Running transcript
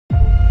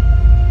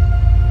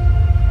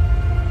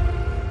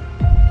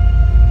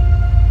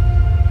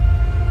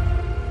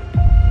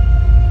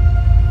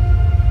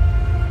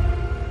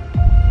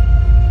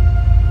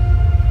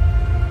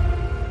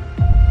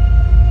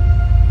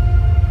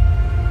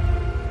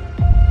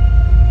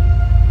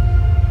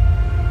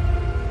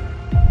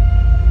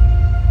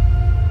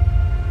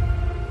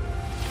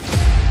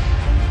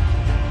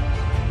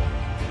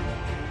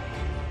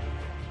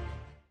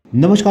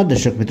નમસ્કાર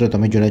દર્શક મિત્રો,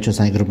 તમે જોડાયા છો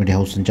સાંઈ ગ્રુપ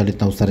મીડિયા હાઉસ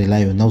સંચાલિત નવસારી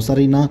લાઈવ।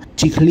 નવસારીના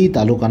ચીખલી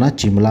તાલુકાના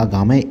ચીમલા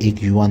ગામે એક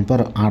યુવાન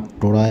પર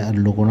 8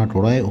 લોકોના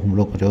ટોળાએ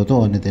હુમલો કર્યો હતો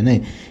અને તેને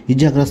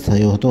ઈજાગ્રસ્ત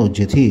થયો હતો,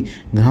 જેથી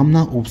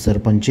ગામના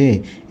ઉપસરપંચે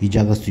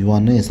ઈજાગ્રસ્ત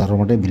યુવાનને સારવાર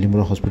માટે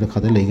બિલીમોરા હોસ્પિટલ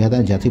ખાતે લઈ ગયા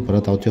હતા, જ્યાંથી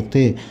પરત આવતી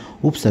વખતે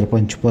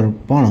ઉપસરપંચ પર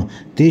પણ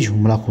તે જ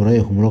હુમલાખોરોએ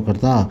હુમલો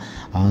કરતા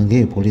આ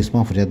અંગે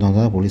પોલીસમાં ફરિયાદ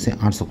નોંધાતા પોલીસે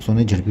 8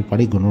 શખ્સોને ઝડપી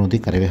પાડી ગુનો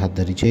નોંધી કાર્યવાહી હાથ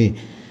ધરી છે।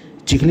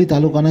 ચીખલી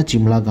તાલુકાના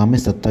ચીમલા ગામે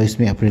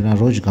 27મી એપ્રિલના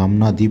રોજ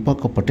ગામના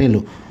દીપક પટેલ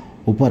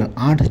ઉપર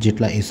 8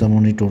 જેટલા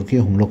ઈસમોની ટોળકીએ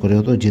હુમલો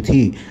કર્યો હતો,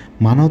 જેથી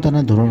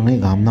માનવતાના ધોરણે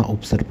ગામના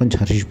ઉપસરપંચ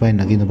હરીશભાઈ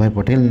નગીનભાઈ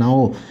પટેલ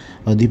નાઓ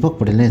દીપક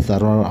પટેલને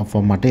સારવાર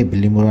આપવા માટે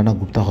બિલીમોરાના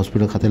ગુપ્તા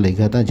હોસ્પિટલ ખાતે લઈ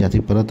ગયા હતા,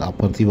 જ્યાંથી પરત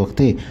આવતી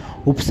વખતે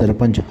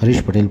ઉપસરપંચ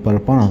હરીશ પટેલ પર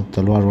પણ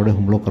તલવાર વડે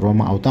હુમલો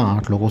કરવામાં આવતા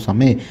 8 લોકો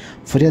સામે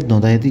ફરિયાદ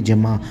નોંધાઈ હતી,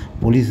 જેમાં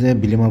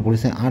બિલીમોરા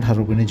પોલીસે 8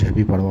 આરોપીને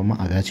ઝડપી પાડવામાં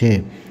આવ્યા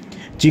છે।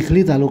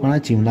 ચીખલી તાલુકાના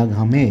ચીમલા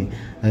ગામે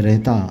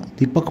રહેતા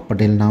દીપક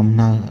પટેલ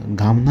નામના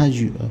ગામના જ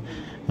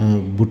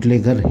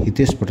બુટલેગર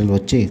હિતેશ પટેલ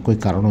વચ્ચે કોઈ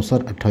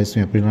કારણોસર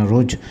 28મી એપ્રિલના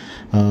રોજ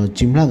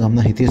ચીમલા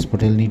ગામના હિતેશ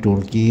પટેલની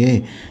ટોળકીએ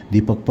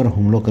દીપક પર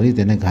હુમલો કરી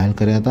તેને ઘાયલ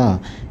કર્યા હતા,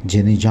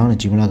 જેની જાણ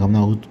ચીમલા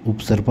ગામના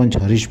ઉપસરપંચ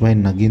હરીશભાઈ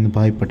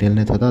નગીનભાઈ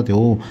પટેલને થતાં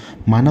તેઓ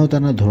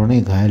માનવતાના ધોરણે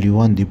ઘાયલ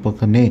યુવાન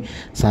દીપકને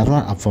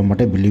સારવાર આપવા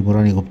માટે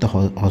બિલીમોરાની ગુપ્તા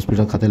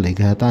હોસ્પિટલ ખાતે લઈ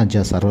ગયા હતા,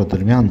 જ્યાં સારવાર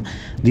દરમિયાન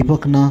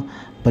દીપકના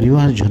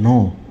પરિવારજનો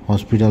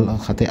હોસ્પિટલ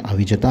ખાતે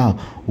આવી જતા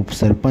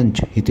ઉપસરપંચ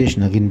હિતેશ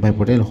નગીનભાઈ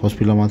પટેલ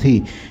હોસ્પિટલમાંથી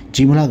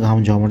ચીમલા ગામ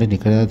જવા માટે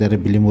નીકળ્યા હતા, ત્યારે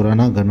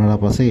બિલીમોરાના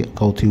ગરનાળા પાસે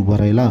અગાઉથી ઊભા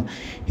રહેલા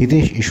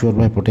હિતેશ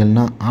ઈશ્વરભાઈ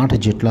પટેલના 8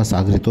 જેટલા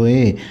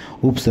સાગરીતોએ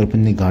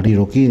ઉપસરપંચની ગાડી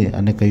રોકી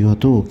અને કહ્યું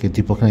હતું કે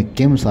દીપકને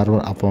કેમ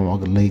સારવાર આપવા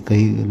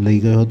લઈ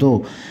ગયો હતો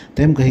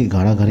તેમ કહી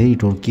ગાળાગાળી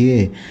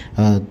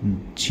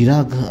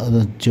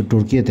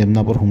ટોળકીએ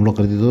તેમના પર હુમલો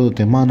કરી દીધો।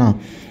 તેમાંના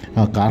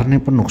કારને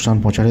પણ નુકસાન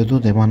પહોંચાડ્યું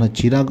હતું। તેમાંના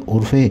ચિરાગ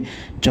ઉર્ફે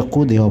ચક્કુ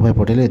દેવાભાઈ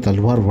પટેલે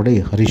તલવાર વડે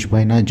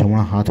હરીશભાઈના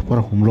જમણા હાથ પર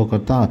હુમલો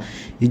કરતા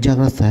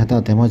ઈજાગ્રસ્ત થયા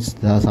હતા, તેમજ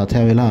સાથે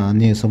આવેલા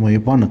અન્ય સમયે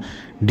પણ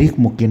ઢીક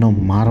મૂકીનો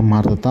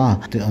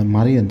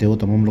મારી અને તેઓ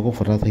તમામ લોકો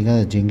ફરાર થઈ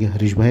ગયા, જે અંગે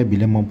હરીશભાઈએ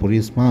બિલીમોરા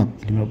પોલીસમાં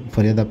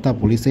ફરિયાદ આપતા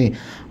પોલીસે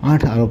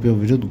 8 આરોપીઓ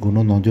વિરુદ્ધ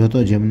ગુનો નોંધ્યો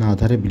હતો, જેમના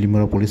આધારે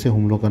બિલીમોરા પોલીસે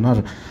હુમલો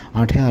કરનાર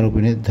 8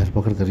 આરોપીને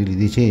ધરપકડ કરી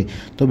લીધી છે।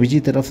 તો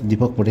બીજી તરફ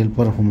દીપક પટેલ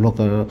પર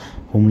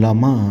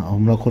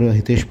હુમલાખોર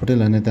હિતેશ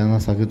પટેલ અને તેના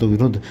સાગરીતો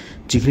વિરુદ્ધ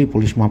ચીખલી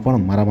પોલીસમાં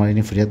પણ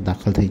મારામારીની ફરિયાદ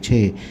દાખલ થઈ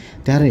છે।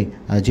 ત્યારે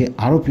જે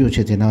આરોપીઓ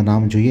છે તેના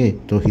નામ જોઈએ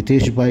તો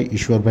હિતેશભાઈ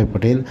ઈશ્વરભાઈ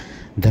પટેલ,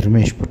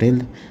 ધર્મેશ પટેલ,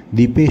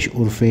 દીપેશ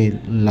ઉર્ફે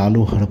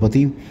લાલુ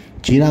હળપતિ,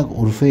 ચિરાગ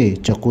ઉર્ફે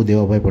ચક્કુ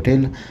દેવાભાઈ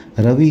પટેલ,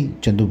 રવિ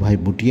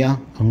ચંદુભાઈ બુટિયા,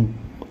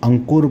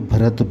 અંકુર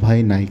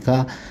ભરતભાઈ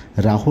નાયકા,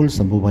 રાહુલ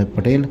શંભુભાઈ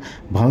પટેલ,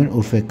 ભાવિન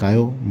ઉર્ફે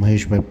કાયો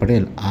મહેશભાઈ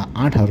પટેલ, આ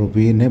 8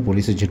 આરોપીને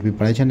પોલીસે ઝડપી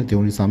પાડ્યા છે અને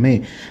તેઓની સામે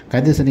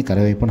કાયદેસરની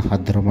કાર્યવાહી પણ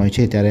હાથ ધરવામાં આવી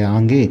છે। ત્યારે આ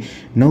અંગે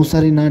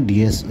નવસારીના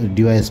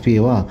ડીવાયએસપી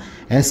એવા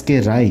SK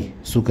રાય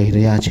શું કહી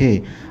રહ્યા છે,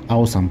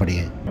 આવો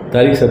સાંભળીએ।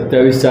 તારીખ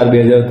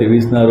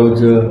 27/4/2023ના રોજ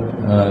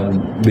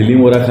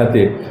બિલીમોરા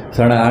ખાતે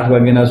 8:30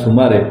 વાગ્યાના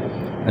સુમારે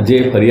જે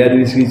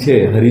ફરિયાદી છે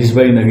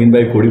હરીશભાઈ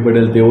નગીનભાઈ કોડી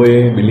પટેલ, તેઓએ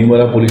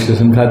બિલીમોરા પોલીસ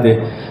સ્ટેશન ખાતે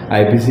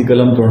IPC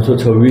કલમ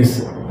 326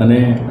 અને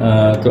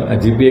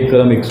GP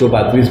કલમ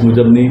 135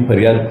 મુજબની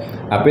ફરિયાદ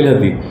આપેલ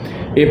હતી।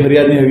 એ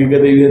ફરિયાદની હકીકત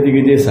એવી હતી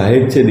કે જે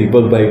સાહેબ છે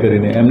દીપકભાઈ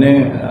કરીને, એમને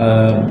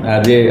આ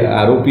જે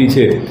આરોપી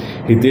છે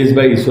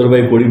હિતેશભાઈ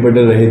ઈશ્વરભાઈ કોડી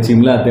પટેલ રહે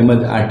ચીમલા તેમજ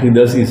 8 થી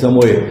 10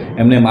 ઈસમોએ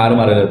એમને માર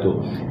મારેલ હતો।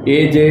 એ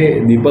જે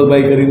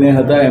દીપકભાઈ કરીને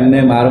હતા એમને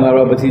માર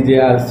મારવા પછી જે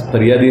આ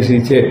ફરિયાદી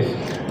શ્રી છે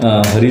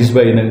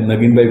હરીશભાઈ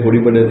નગીનભાઈ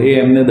કોડી પટેલ, એ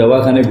એમને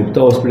દવાખાને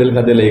ગુપ્તા હોસ્પિટલ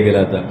ખાતે લઈ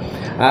ગયેલા હતા।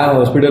 આ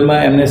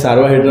હોસ્પિટલમાં એમને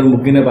સારવાર હેઠળ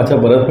મૂકીને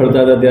પાછા પરત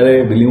ફરતા હતા ત્યારે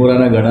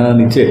બિલીમોરાના ગણાના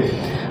નીચે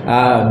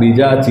આ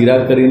બીજા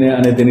ચિરાગ કરીને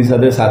અને તેની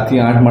સાથે 7 થી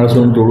 8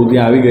 માણસોનું ટોળું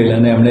ત્યાં આવી ગયેલ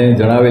અને એમણે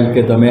જણાવેલ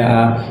કે તમે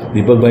આ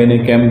દીપકભાઈને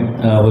કેમ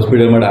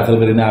હોસ્પિટલમાં દાખલ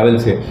કરીને આવેલ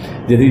છે,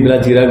 જેથી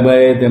પેલા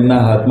ચિરાગભાઈએ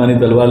તેમના હાથમાંની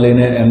તલવાર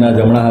લઈને એમના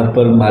જમણા હાથ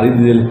પર મારી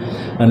દીધેલ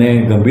અને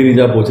ગંભીર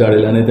ઈજા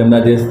પહોંચાડેલ અને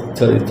તેમના જે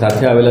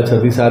સાથે આવેલા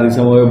 6 થી 7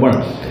 ઈસમોએ પણ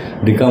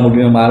ઢીકા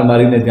મૂકીને માર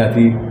મારીને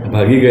ત્યાંથી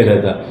ભાગી ગયેલા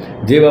હતા,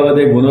 જે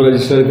બાબતે ગુનો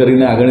રજીસ્ટર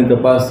કરીને આગળની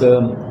તપાસ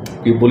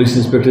પોલીસ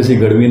ઇન્સ્પેક્ટર શ્રી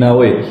ગઢવીના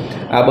હોય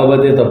આ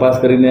બાબતે તપાસ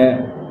કરીને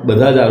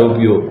બધા જ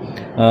આરોપીઓ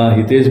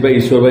હિતેશભાઈ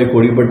ઈશ્વરભાઈ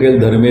કોડી પટેલ,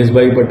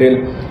 ધર્મેશભાઈ પટેલ,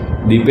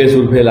 દીપેશ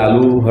ઉર્ફે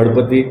લાલુ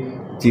હળપતિ,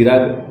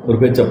 ચિરાગ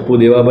ઉર્ફે ચપ્પુ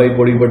દેવાભાઈ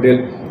કોડી પટેલ,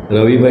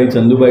 રવિભાઈ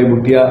ચંદુભાઈ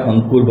બુટિયા,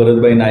 અંકુર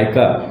ભરતભાઈ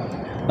નાયકા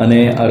અને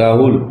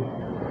રાહુલ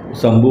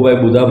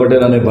શંભુભાઈ બુધા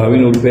પટેલ અને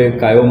ભાવિન ઉર્ફે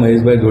કાયો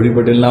મહેશભાઈ ધોળી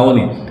પટેલ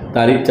નાઓની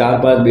તારીખ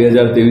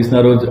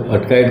 4/5/2023ના રોજ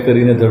અટકાયત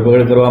કરીને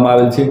ધરપકડ કરવામાં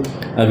આવેલ છે।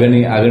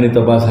 આગળની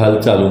તપાસ હાલ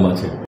ચાલુમાં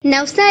છે।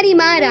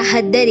 નવસારીમાં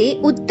રાહત દરે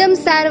ઉત્તમ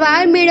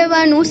સારવાર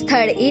મેળવવાનું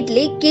સ્થળ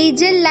એટલે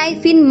Kejal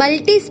life in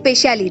multi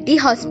speciality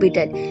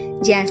hospital,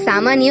 જ્યાં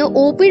સામાન્ય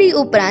OPD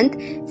ઉપરાંત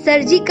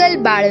સર્જિકલ,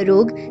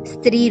 બાળરોગ,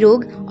 સ્ત્રીરોગ,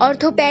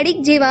 ઓર્થોપેડિક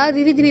જેવા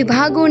વિવિધ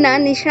વિભાગોના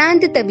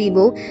નિષ્ણાંત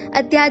તબીબો,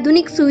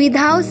 અત્યાધુનિક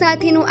સુવિધાઓ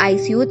સાથેનું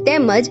ICU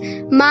તેમજ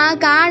મા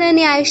કાર્ડ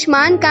અને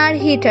આયુષ્માન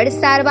કાર્ડ હેઠળ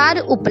સારવાર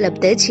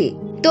ઉપલબ્ધ છે।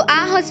 તો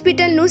આ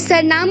હોસ્પિટલનું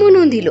સરનામું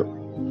નોંધી લો।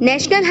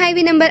 નેશનલ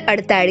હાઈવે નંબર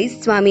 48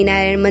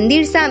 સ્વામિનારાયણ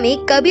મંદિર સામે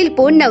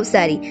કબીલપુર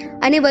નવસારી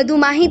અને વધુ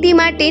માહિતી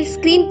માટે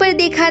સ્ક્રીન પર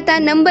દેખાતા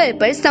નંબર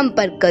પર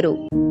સંપર્ક કરો.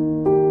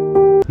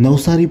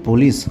 નવસારી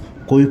પોલીસ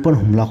કોઈ પણ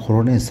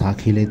હુમલાખોરોને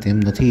સાખી લે તેમ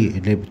નથી.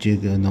 એટલે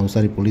જે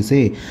નવસારી પોલીસે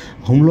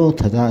હુમલો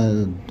થતા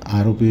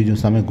આરોપીઓ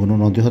સામે ગુનો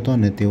નોંધ્યો હતો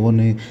અને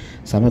તેઓને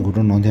સામે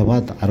ગુનો નોંધ્યા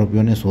બાદ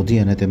આરોપીઓને શોધી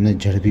અને તેમને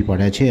ઝડપી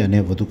પાડ્યા છે અને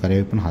વધુ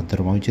કાર્યવાહી પણ હાથ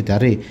ધરવામાં આવી છે.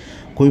 ત્યારે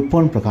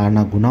કોઈપણ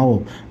પ્રકારના ગુનાઓ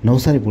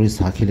નવસારી પોલીસ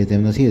સાખી લે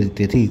તેમ નથી.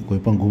 તેથી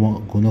કોઈપણ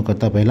ગુનો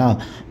કરતાં પહેલાં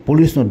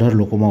પોલીસનો ડર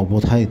લોકોમાં ઊભો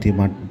થાય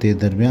તે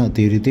દરમિયાન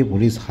તે રીતે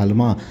પોલીસ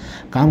હાલમાં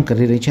કામ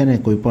કરી રહી છે અને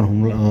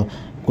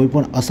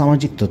કોઈપણ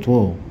અસામાજિક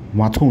તત્વો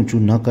માથું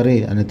ઊંચું ન કરે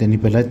અને તેની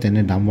પહેલાં જ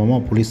તેને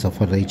ડામવામાં પોલીસ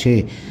સફળ રહી છે.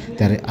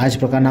 ત્યારે આ જ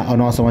પ્રકારના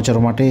અવનવા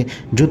સમાચારો માટે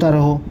જોતા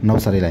રહો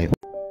Navsari live.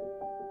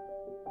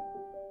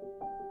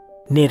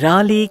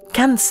 Nirali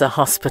Cancer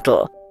Hospital.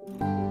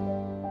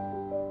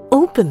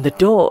 Open the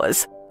doors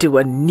to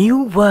a new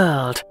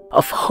world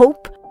of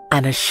hope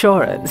and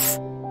assurance.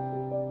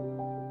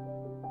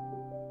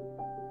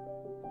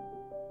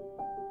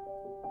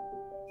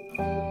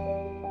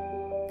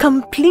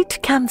 Complete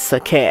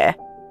cancer care.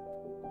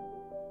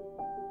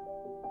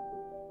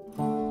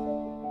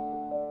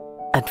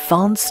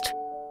 Advanced,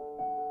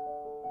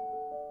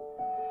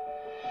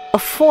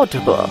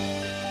 affordable,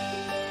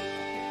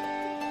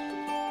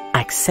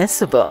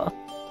 accessible,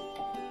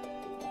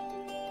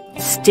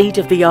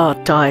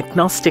 state-of-the-art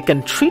diagnostic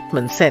and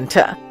treatment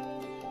center.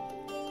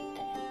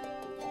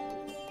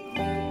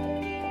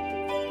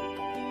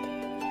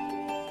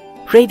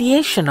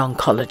 Radiation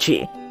oncology.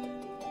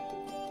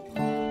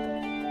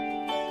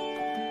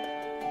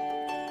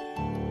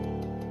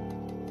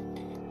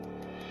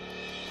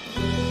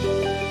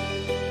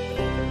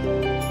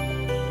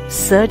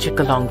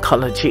 Surgical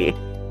oncology.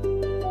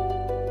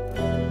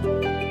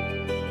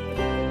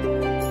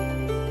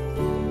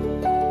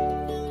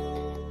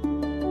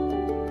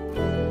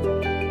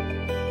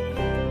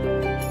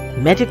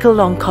 Medical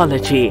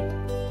oncology.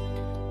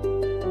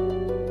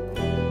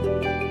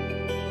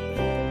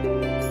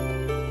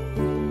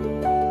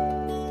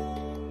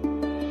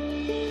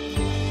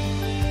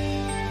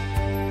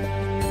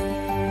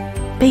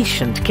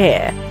 Patient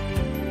care.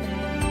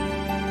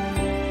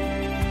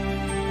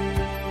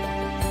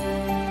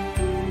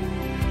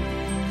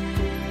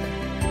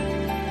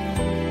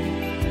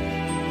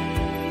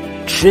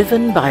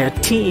 Driven by a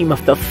team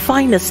of the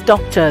finest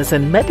doctors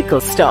and medical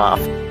staff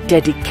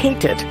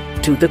dedicated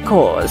to the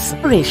cause.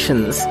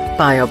 Operations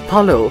by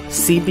Apollo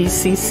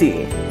CBCC.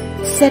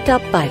 Set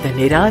up by the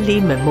Nirali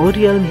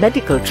Memorial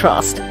Medical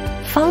Trust,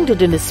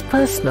 founded in his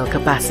personal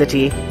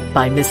capacity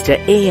by Mr.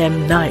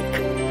 A.M. Naik,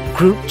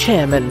 Group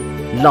Chairman,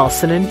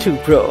 Lawson and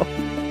Tubro.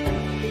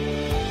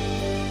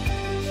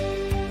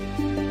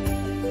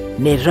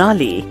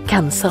 Nirali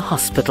Cancer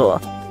Hospital.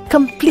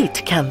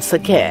 Complete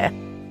cancer care.